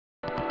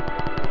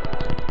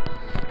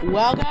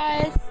Well,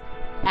 guys,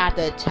 at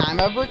the time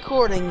of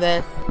recording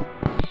this,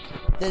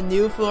 the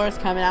new floor is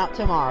coming out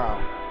tomorrow.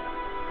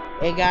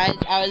 Hey guys,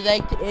 I would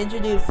like to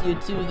introduce you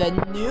to the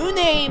new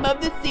name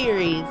of the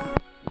series,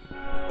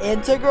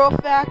 Integral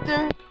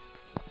Factor,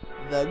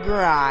 The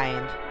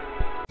Grind.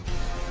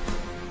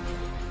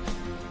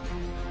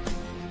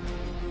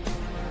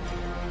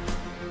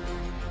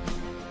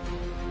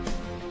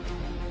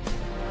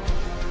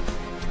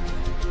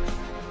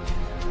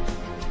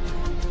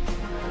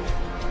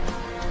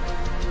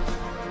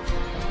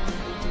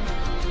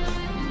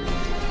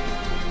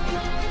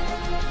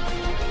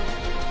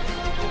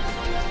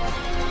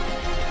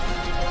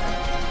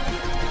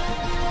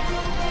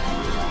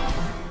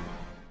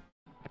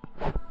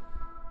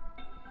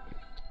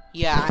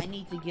 Yeah, I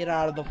need to get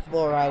out of the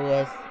floor I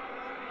was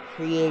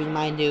creating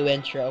my new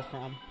intro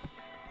from.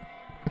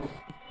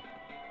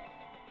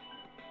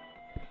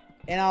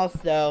 And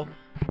also,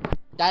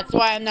 that's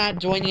why I'm not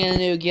joining a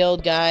new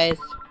guild, guys.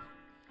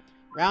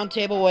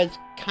 Roundtable was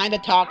kinda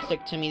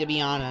toxic to me, to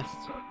be honest.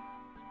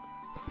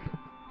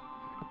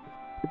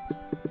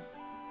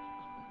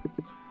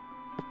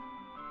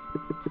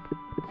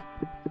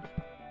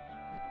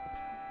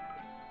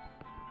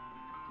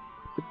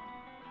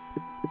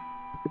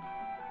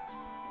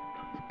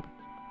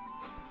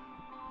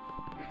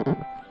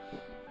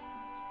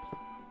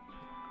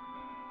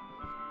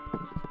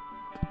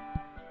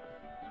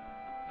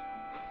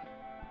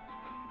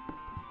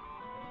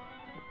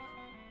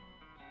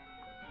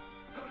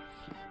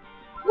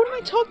 What am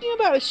I talking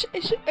about? I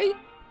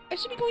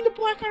should be going to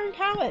Black Iron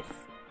Palace.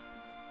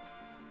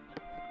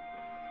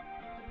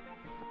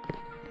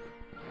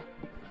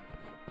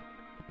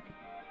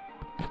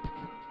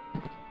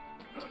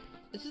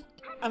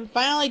 I'm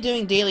finally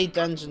doing daily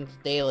dungeons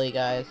daily,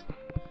 guys.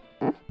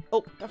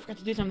 Oh, I forgot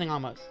to do something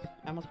almost.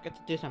 I almost forgot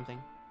to do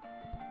something.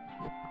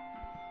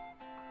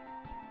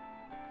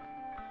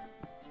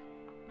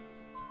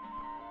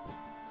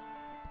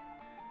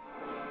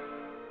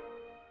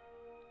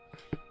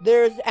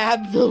 There's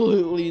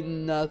absolutely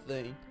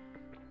nothing.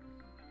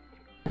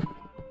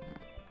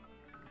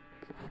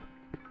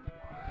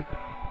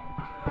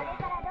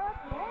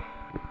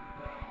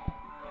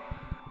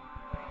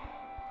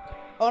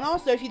 Oh, and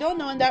also, if you don't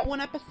know, in that one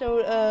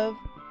episode of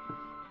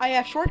I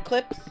Have Short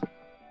Clips,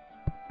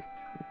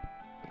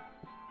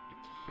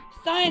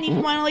 Syini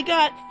finally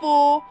got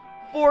full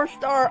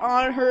 4-star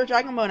on her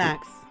Dragon Bone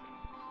Axe,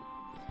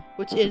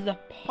 which is a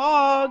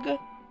Pog.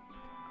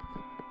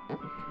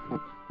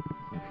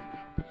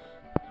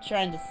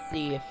 Trying to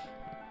see if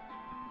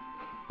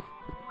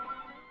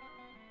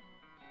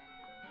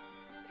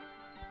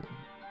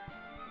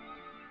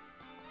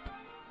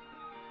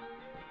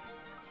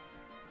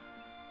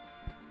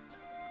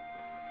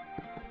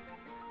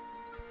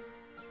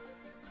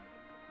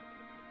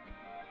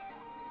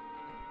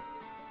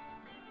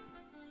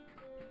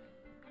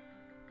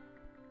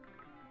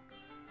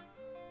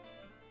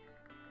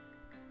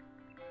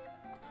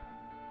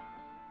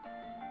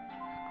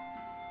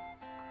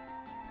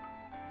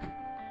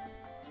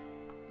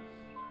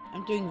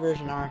I'm doing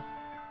version R.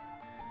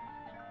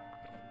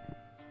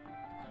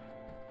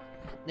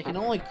 They can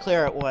only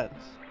clear it once.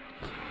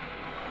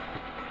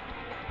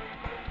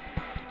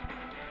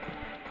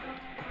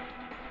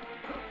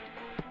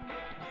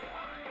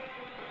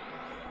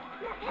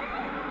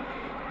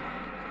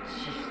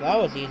 Jeez, that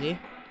was easy.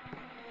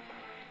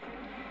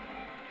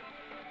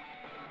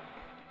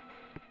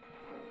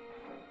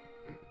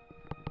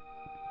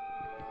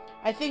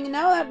 I think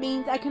now that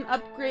means I can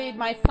upgrade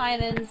my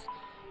Syin's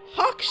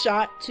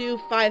Hawkshot to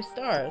 5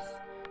 stars.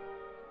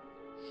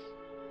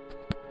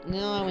 No,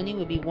 all I need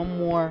would be one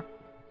more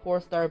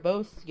 4-star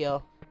bow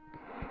skill.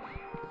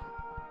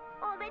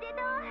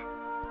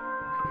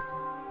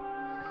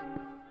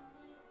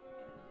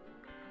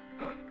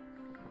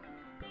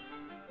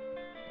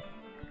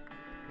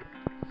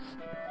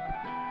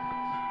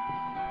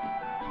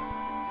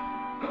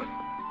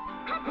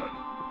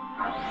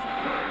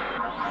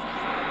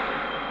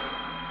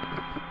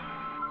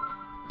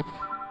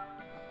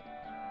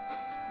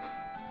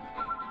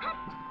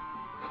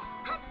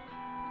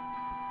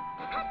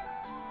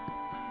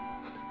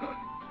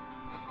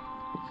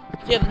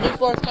 So yeah, the new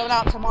floor is coming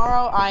out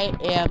tomorrow. I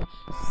am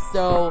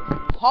so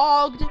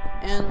hogged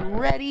and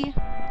ready.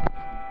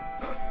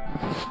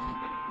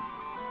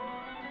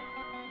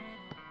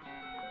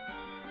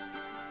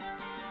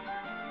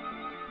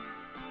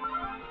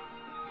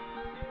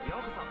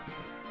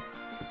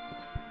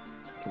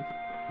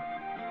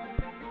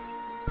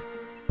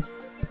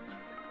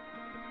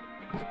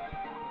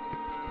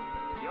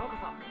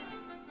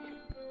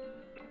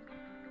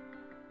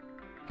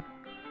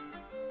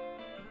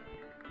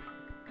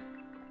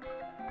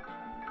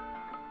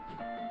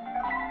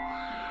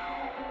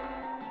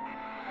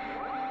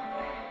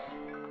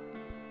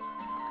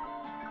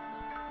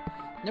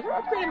 Never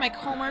upgraded my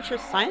commerce or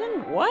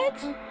Syini? What?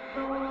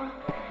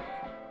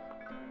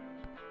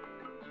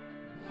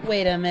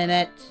 Wait a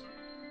minute.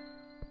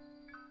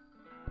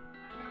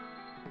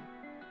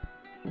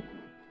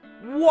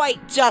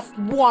 Wait just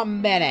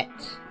 1 minute.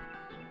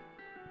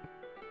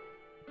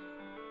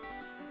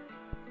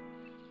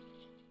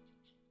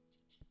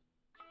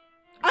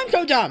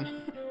 so dumb.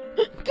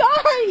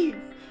 Guys!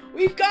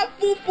 We've got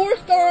full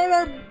 4-star on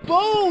our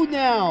bow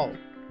now!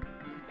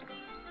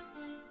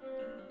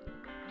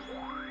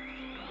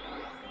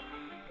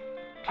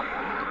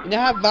 We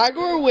now have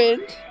Vigor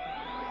Wind,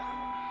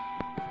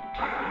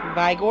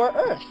 Vigor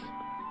Earth.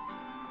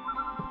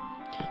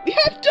 We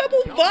have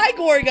double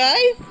Vigor,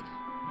 guys!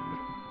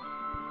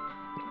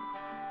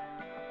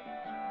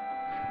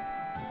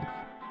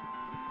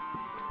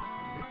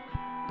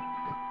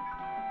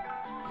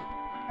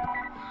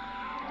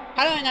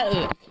 How did I not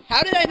know?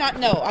 How did I not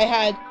know?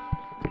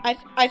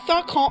 I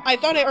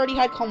thought I already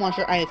had Calm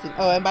Launcher. I didn't.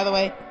 Oh, and by the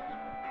way,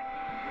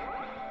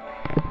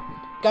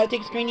 gotta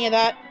take a screening of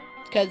that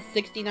because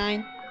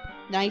 69,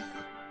 nice.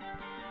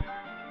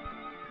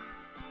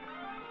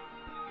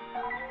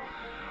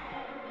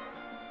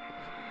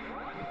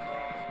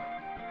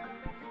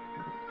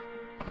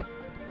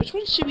 Which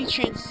one should we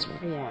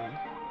transform?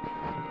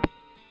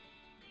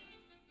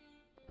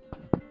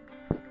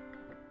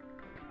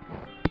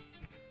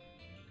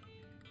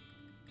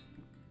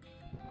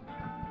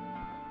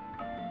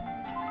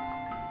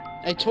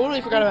 I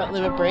totally forgot about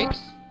limit breaks.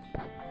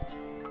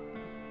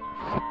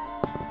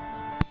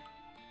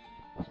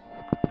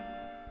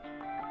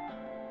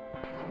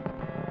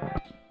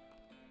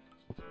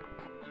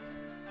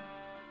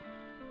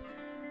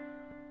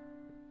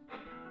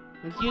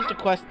 Let's use the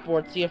quest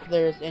board, see if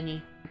there's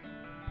any.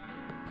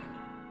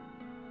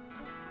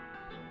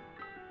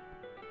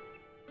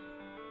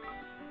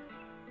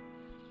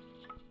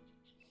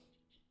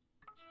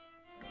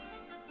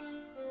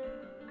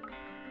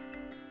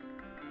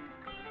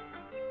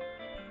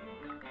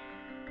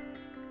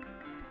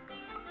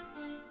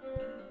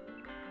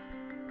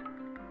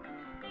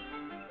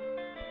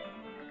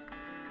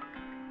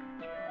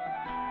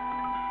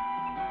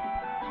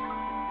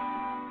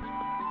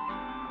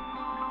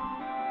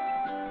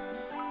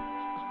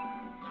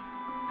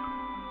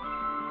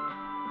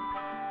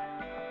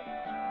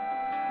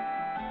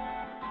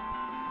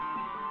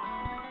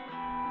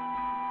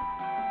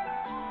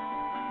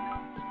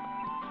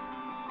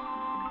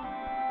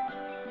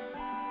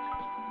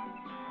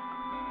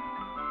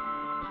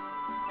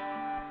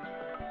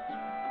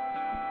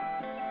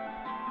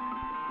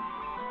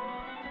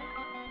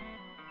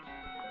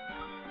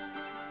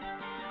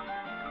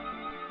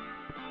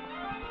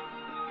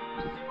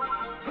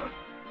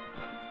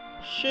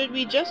 Should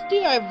we just do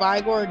our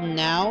Vigor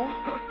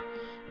now?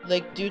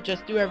 Like,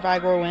 just do our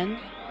Vigor Wind?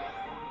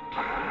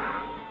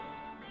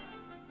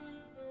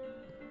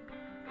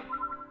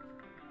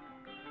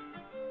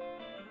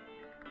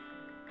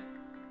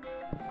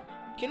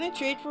 Can I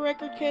trade for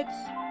record kits?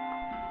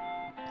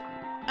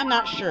 I'm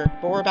not sure,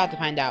 but we're about to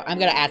find out. I'm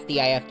gonna ask the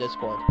IF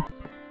Discord.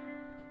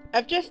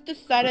 I've just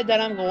decided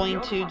that I'm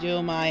going to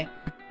do my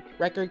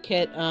record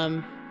kit,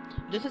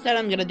 just decided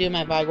I'm gonna do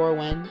my Vigor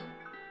Wind.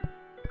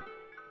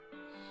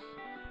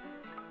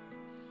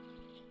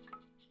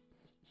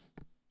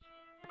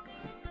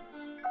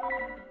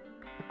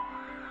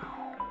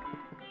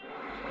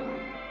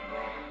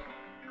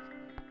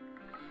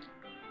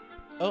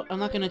 Oh,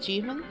 unlock an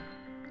achievement?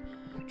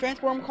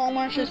 Transform Calm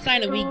Launcher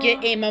Syini. We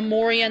get a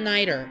Memoria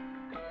Niter.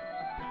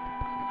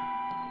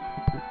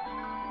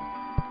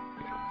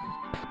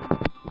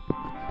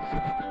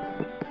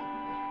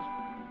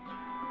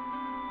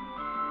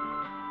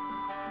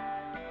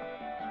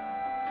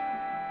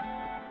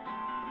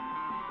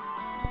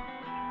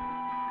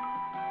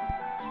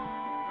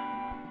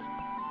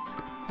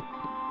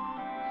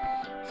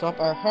 Swap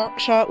our Hawk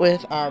Shot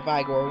with our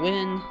Vigor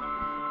Wind.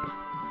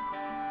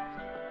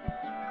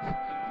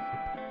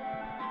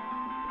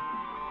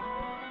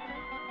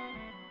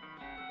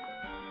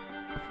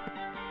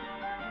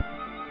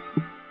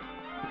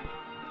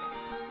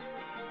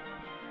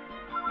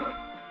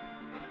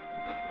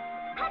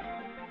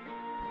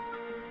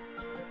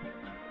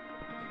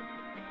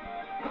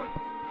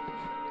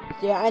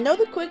 Yeah, I know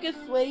the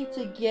quickest way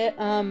to get,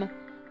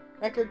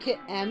 Record Kit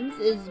M's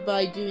is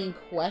by doing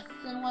quests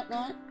and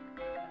whatnot.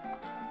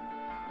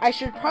 I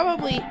should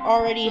probably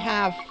already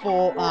have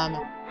full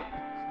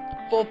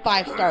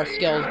 5-star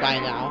skills by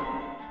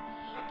now.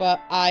 But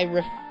I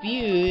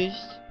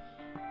refused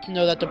to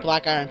know that the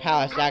Black Iron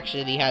Palace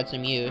actually had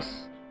some use.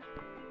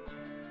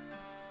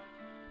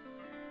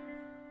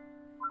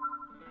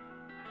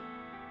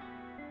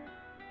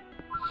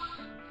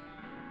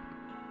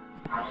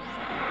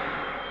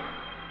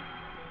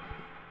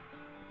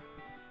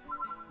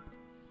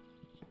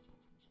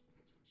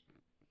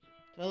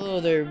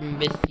 Hello there,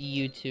 Miss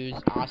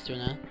U2's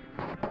Asuna.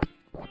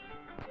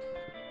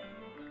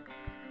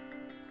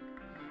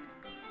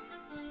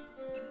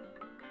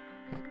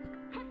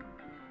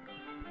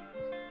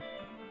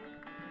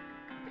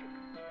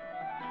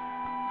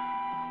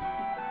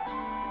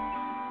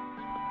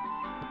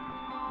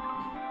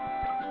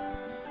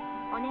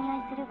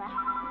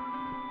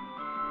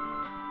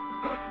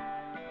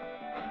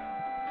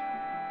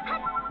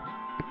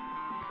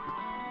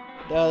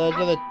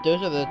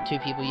 Those are the two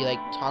people you, like,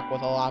 talk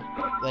with a lot,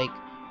 like,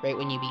 right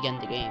when you begin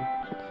the game.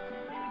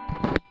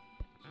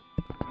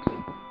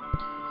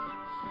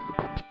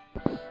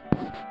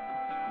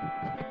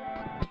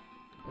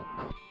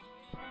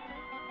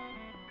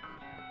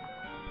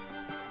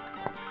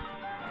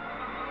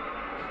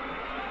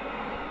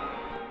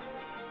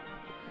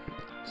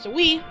 So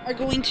we are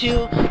going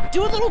to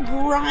do a little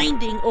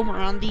grinding over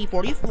on the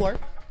 40th floor.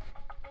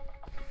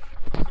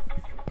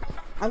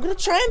 I'm going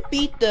to try and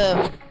beat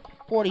the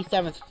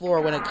 47th floor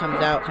when it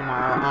comes out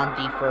tomorrow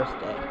on the first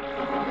day.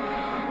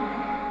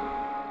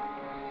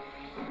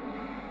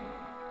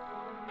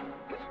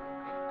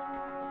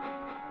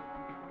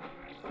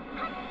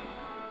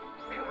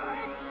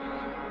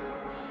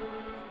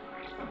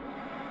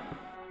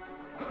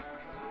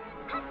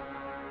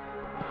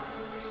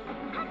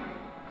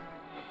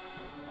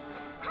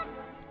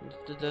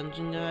 The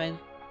dungeon guide.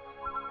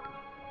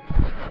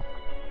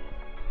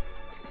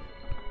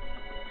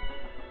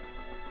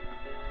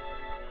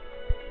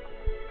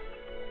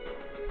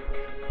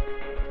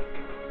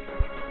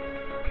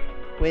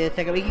 Wait a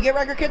second, we can get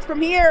record kits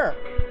from here!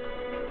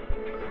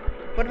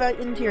 What about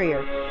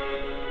interior?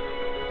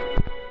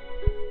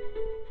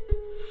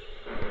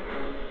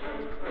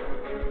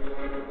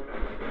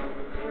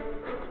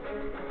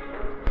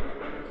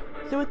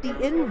 So at the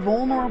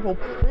invulnerable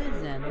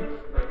prison,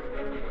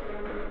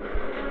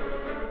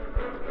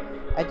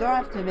 I don't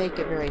have to make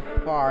it very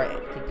far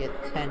to get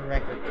 10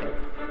 record kits.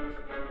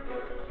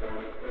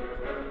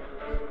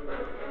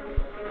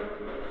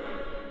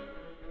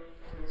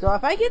 So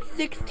if I get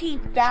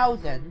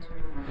 16,000,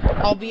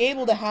 I'll be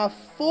able to have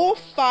full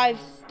 5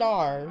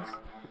 stars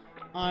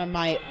on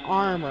my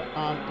armor,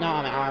 not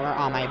on my armor,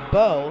 on my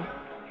bow.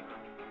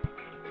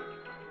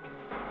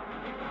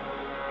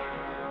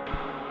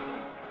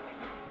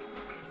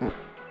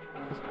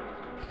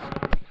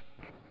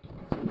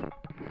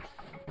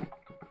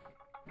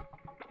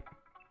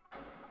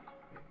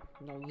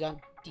 No,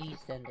 young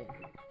descendant.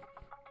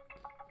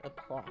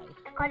 Apply.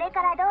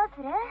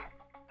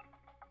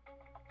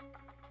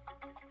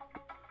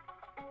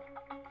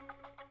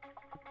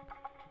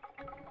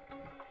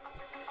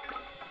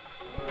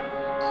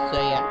 So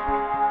yeah.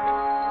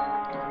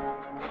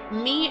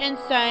 Me and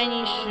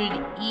Syini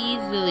should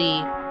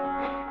easily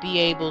be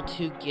able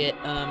to get,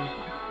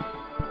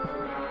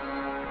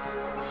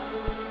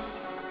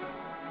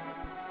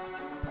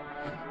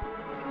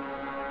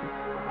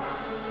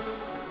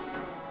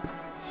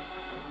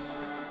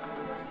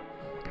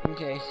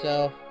 okay,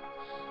 so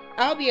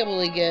I'll be able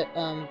to get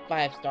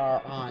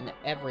 5-star on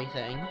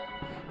everything.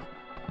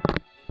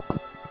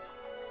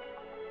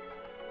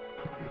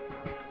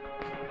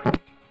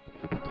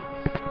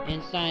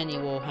 And Syini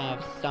will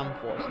have some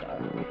 4-star.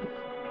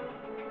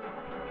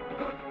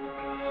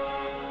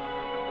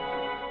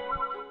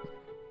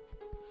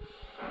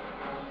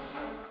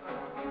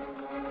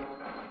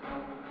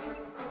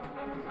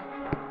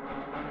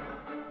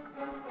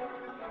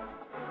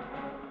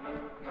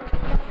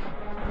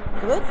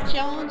 So let's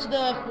challenge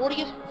the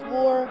 40th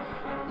floor.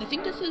 I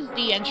think this is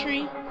the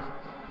entry.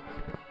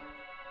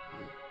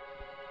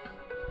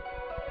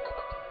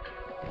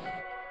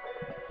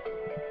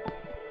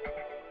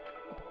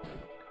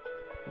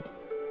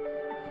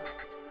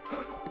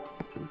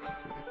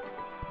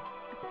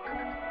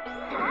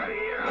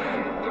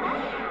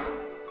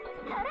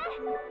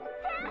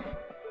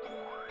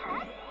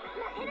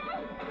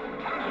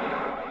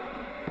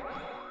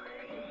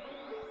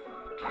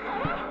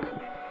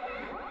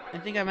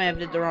 I think I might have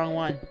did the wrong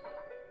one.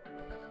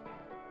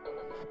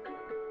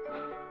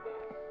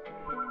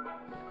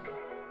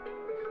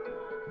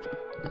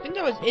 I think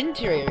that was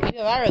interior.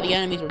 Either that or the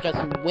enemies were just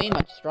way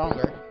much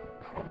stronger.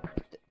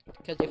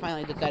 Because they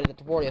finally decided that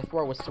the 40th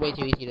floor was way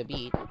too easy to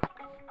beat.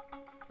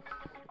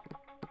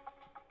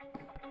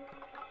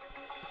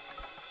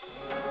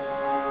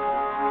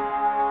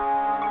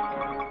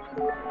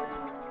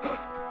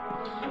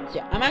 So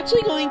yeah, I'm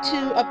actually going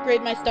to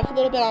upgrade my stuff a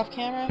little bit off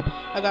camera.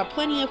 I've got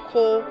plenty of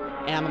coal,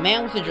 and I'm a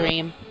man with a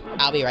dream.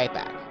 I'll be right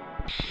back.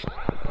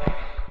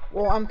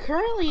 Well, I'm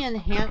currently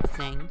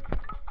enhancing,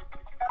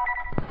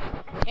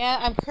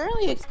 and I'm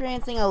currently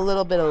experiencing a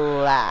little bit of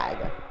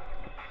lag.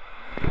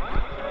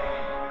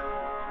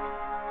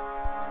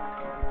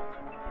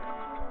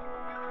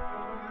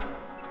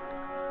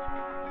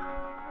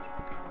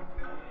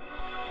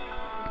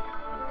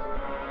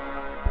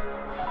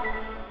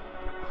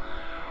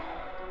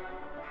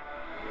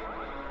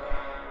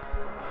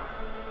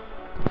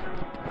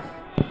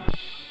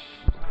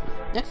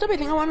 Next up, I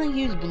think I want to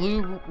use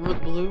Blue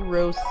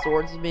Rose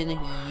Swordsman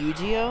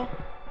Yu-Gi-Oh!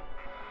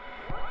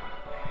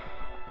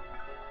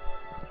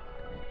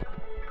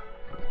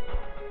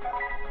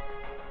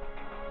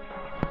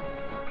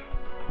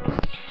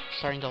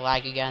 Starting to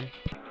lag again.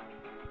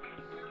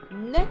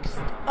 Next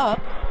up,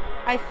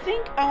 I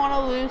think I want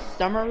to lose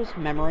Summer's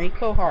Memory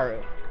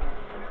Koharu.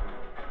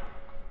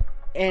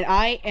 And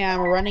I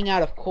am running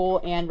out of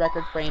coal and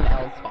record frame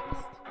L's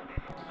fast.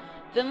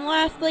 Then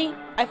lastly,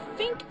 I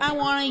think I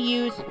want to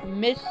use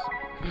Miss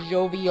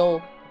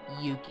Jovial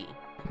Yuki.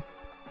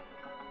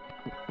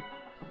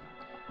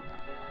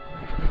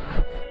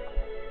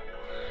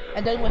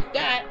 And then with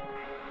that,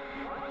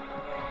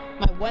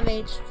 my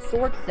 1H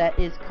sword set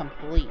is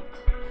complete.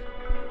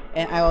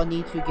 And I will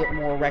need to get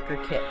more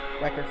record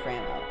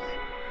frame L's.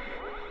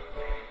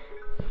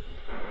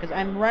 Because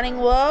I'm running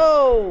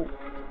low!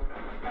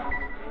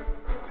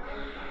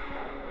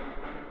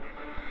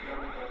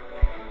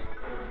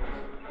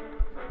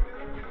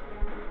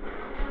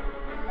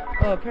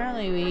 Oh,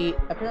 apparently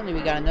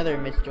we got another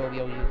Miss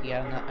Jovial Yuki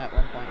at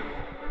one point.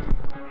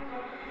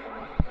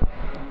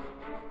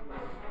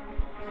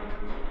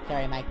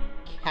 Sorry, my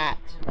cat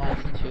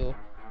wants to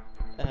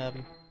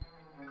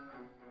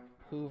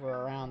hoover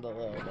around a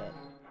little bit.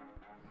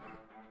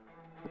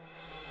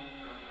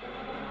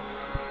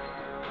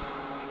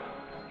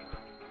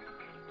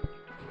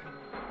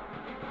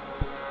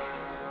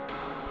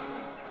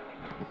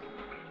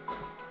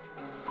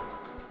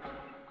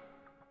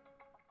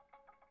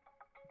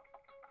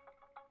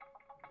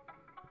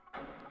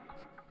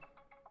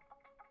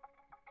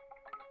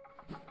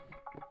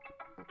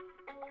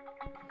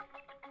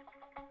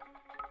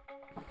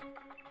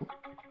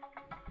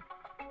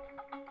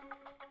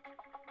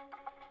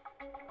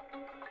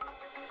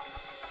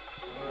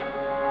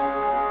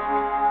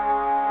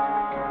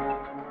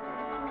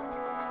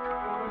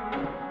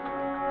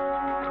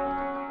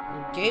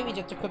 Okay, we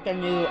just equipped our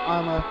new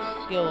armor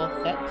skill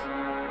set.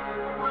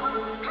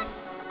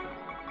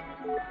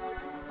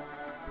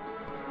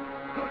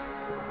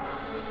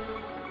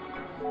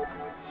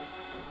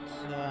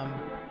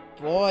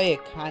 Boy,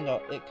 it kind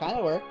of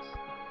works.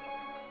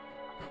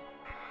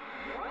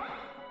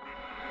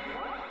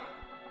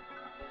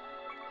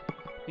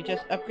 We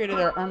just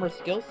upgraded our armor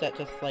skill set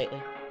just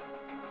slightly.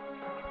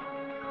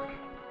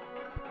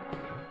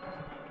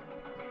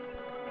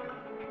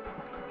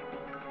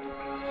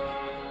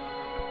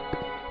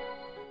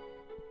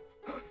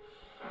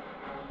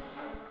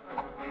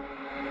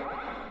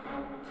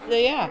 So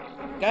yeah,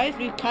 guys,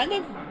 we've kind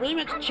of really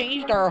much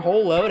changed our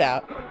whole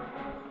loadout.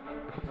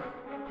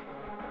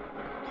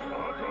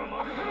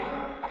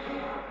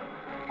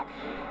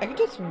 I could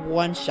just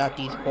one-shot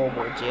these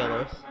horrible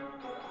jailers.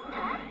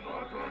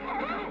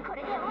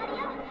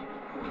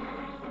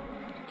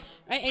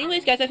 Alright,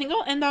 anyways, guys, I think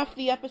I'll end off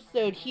the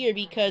episode here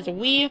because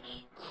we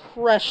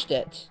crushed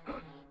it.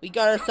 We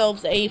got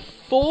ourselves a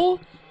full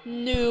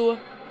new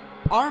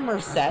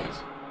armor set.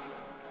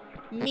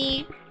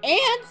 Me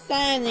and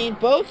Syini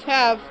both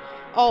have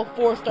all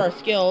 4-star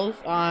skills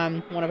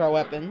on one of our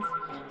weapons.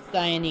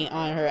 Syini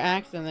on her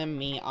axe, and then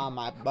me on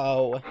my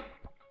bow.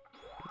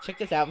 Check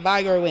this out.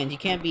 Vigor wins. You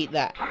can't beat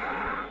that.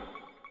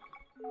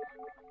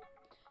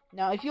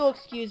 Now, if you'll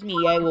excuse me,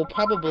 I will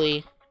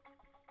probably...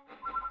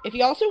 If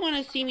you also want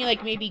to see me,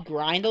 like, maybe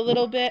grind a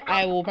little bit,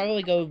 I will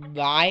probably go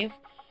live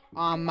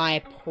on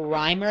my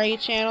primary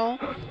channel,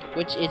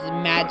 which is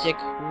Magic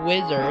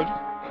Wizard.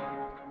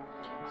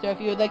 So if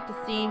you would like to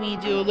see me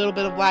do a little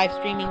bit of live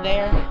streaming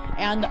there,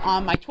 and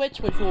on my Twitch,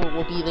 which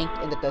will be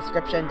linked in the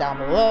description down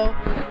below,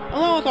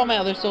 along with all my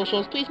other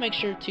socials, please make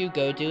sure to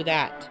go do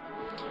that.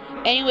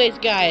 Anyways,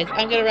 guys,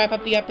 I'm going to wrap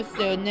up the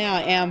episode now,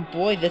 and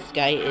boy, this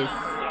guy is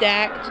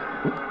stacked.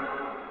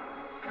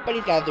 But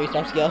he's got a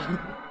 3-star skill.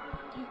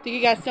 Thank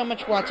you guys so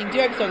much for watching. Do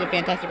have yourselves a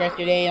fantastic rest of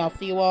your day, and I'll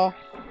see you all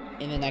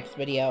in the next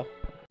video.